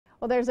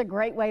Well, there's a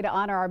great way to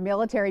honor our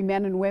military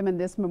men and women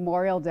this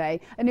Memorial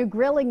Day. A new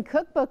grilling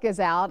cookbook is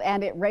out,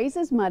 and it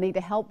raises money to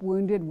help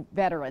wounded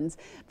veterans.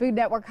 Food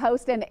Network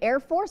host and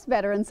Air Force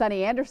veteran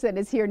Sunny Anderson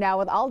is here now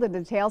with all the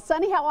details.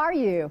 Sunny, how are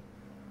you?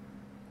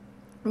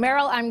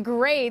 Meryl, I'm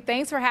great.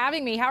 Thanks for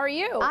having me. How are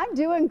you? I'm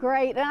doing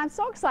great, and I'm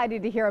so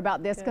excited to hear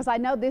about this because I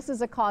know this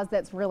is a cause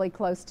that's really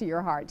close to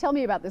your heart. Tell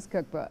me about this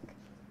cookbook.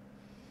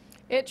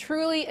 It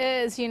truly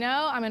is. You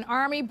know, I'm an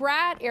Army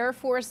brat, Air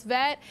Force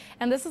vet,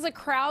 and this is a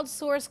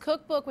crowdsourced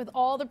cookbook with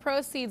all the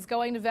proceeds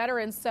going to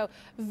veterans, so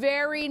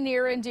very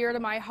near and dear to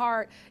my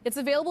heart. It's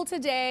available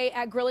today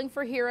at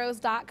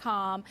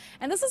grillingforheroes.com,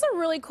 and this is a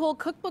really cool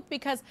cookbook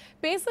because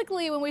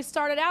basically when we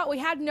started out, we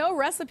had no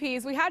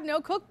recipes, we had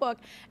no cookbook,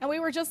 and we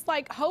were just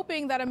like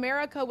hoping that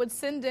America would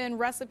send in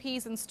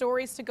recipes and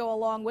stories to go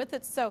along with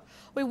it. So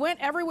we went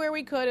everywhere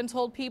we could and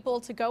told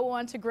people to go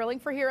on to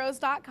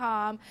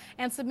grillingforheroes.com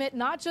and submit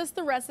not just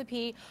the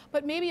recipe,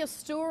 but maybe a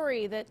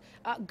story that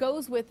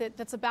goes with it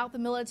that's about the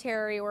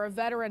military or a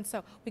veteran.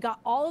 So we got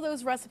all of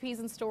those recipes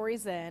and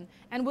stories in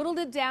and whittled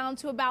it down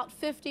to about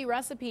 50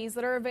 recipes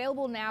that are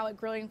available now at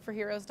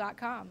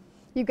grillingforheroes.com.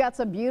 You've got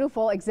some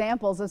beautiful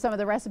examples of some of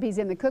the recipes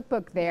in the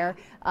cookbook there.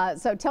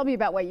 So tell me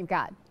about what you've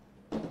got.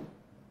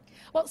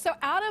 Well, so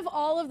out of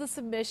all of the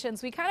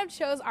submissions, we kind of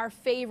chose our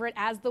favorite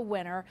as the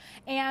winner.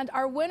 And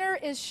our winner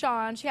is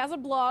Sean. She has a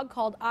blog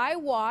called I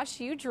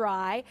Wash You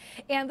Dry.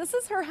 And this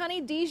is her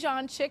honey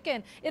Dijon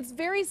chicken. It's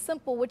very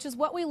simple, which is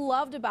what we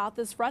loved about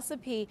this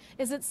recipe,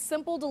 is its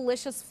simple,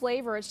 delicious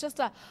flavor. It's just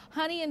a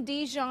honey and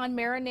Dijon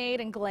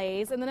marinade and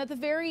glaze. And then at the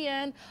very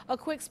end, a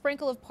quick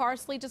sprinkle of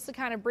parsley just to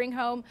kind of bring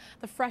home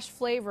the fresh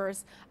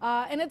flavors.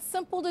 And it's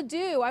simple to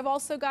do. I've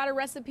also got a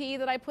recipe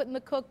that I put in the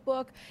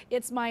cookbook.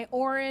 It's my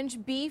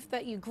orange beef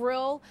that you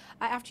grill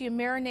after you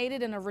marinate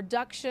it in a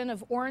reduction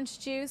of orange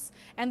juice,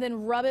 and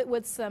then rub it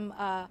with some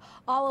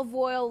olive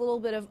oil, a little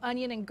bit of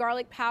onion and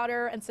garlic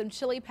powder and some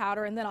chili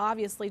powder, and then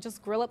obviously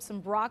just grill up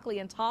some broccoli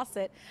and toss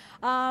it.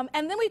 And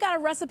then we got a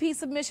recipe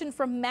submission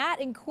from Matt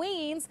in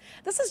Queens.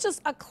 This is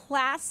just a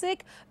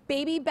classic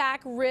baby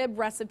back rib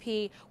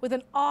recipe with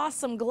an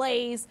awesome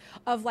glaze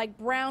of like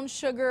brown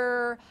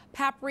sugar,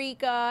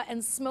 paprika,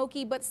 and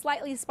smoky but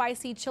slightly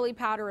spicy chili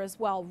powder as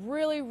well.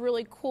 Really,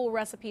 really cool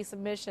recipe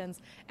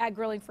submissions at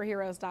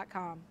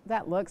grillingforheroes.com.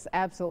 That looks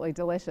absolutely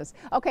delicious.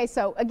 Okay,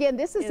 so again,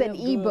 this is an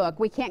ebook.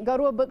 We can't go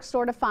to a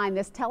bookstore to find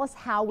this. Tell us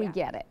how we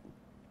get it.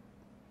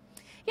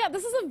 Yeah,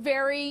 this is a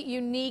very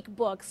unique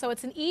book. So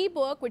it's an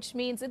e-book, which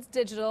means it's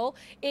digital.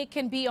 It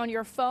can be on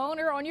your phone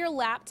or on your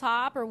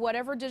laptop or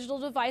whatever digital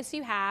device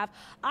you have.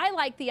 I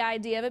like the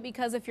idea of it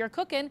because if you're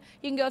cooking,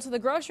 you can go to the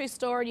grocery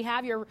store and you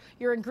have your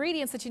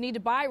ingredients that you need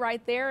to buy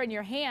right there in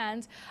your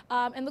hand.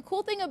 And the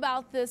cool thing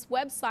about this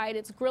website,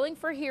 it's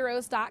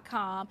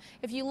grillingforheroes.com.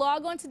 If you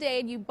log on today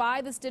and you buy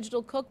this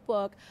digital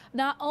cookbook,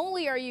 not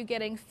only are you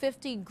getting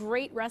 50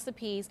 great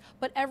recipes,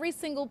 but every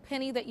single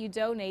penny that you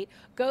donate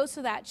goes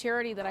to that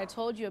charity that I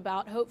told you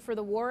about, Hope for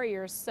the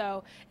Warriors.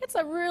 So it's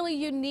a really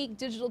unique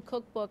digital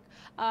cookbook,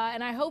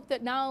 and I hope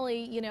that not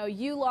only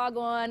you log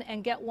on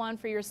and get one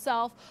for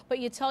yourself, but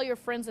you tell your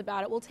friends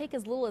about it. We'll take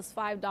as little as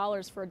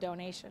 $5 for a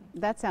donation.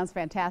 That sounds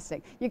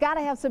fantastic. You got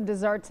to have some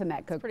desserts in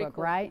that cookbook,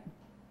 cool, right?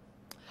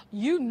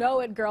 You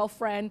know it,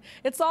 girlfriend.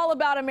 It's all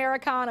about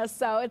Americana,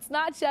 so it's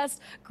not just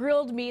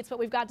grilled meats, but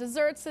we've got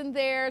desserts in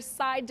there,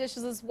 side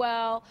dishes as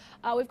well.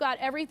 We've got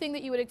everything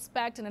that you would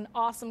expect in an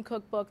awesome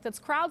cookbook that's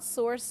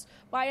crowdsourced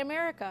by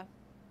America.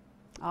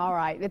 All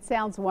right, it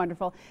sounds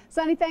wonderful.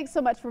 Sunny, thanks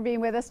so much for being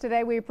with us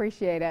today. We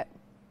appreciate it.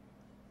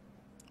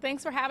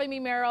 Thanks for having me,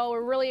 Meryl.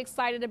 We're really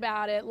excited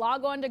about it.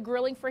 Log on to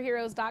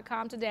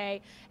grillingforheroes.com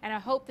today, and I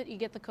hope that you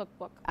get the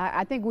cookbook.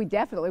 I think we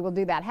definitely will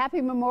do that. Happy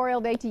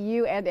Memorial Day to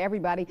you and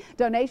everybody.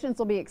 Donations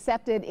will be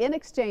accepted in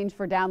exchange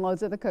for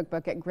downloads of the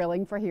cookbook at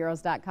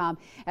grillingforheroes.com.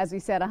 As we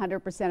said,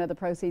 100% of the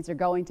proceeds are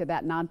going to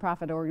that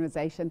nonprofit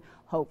organization,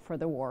 Hope for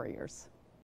the Warriors.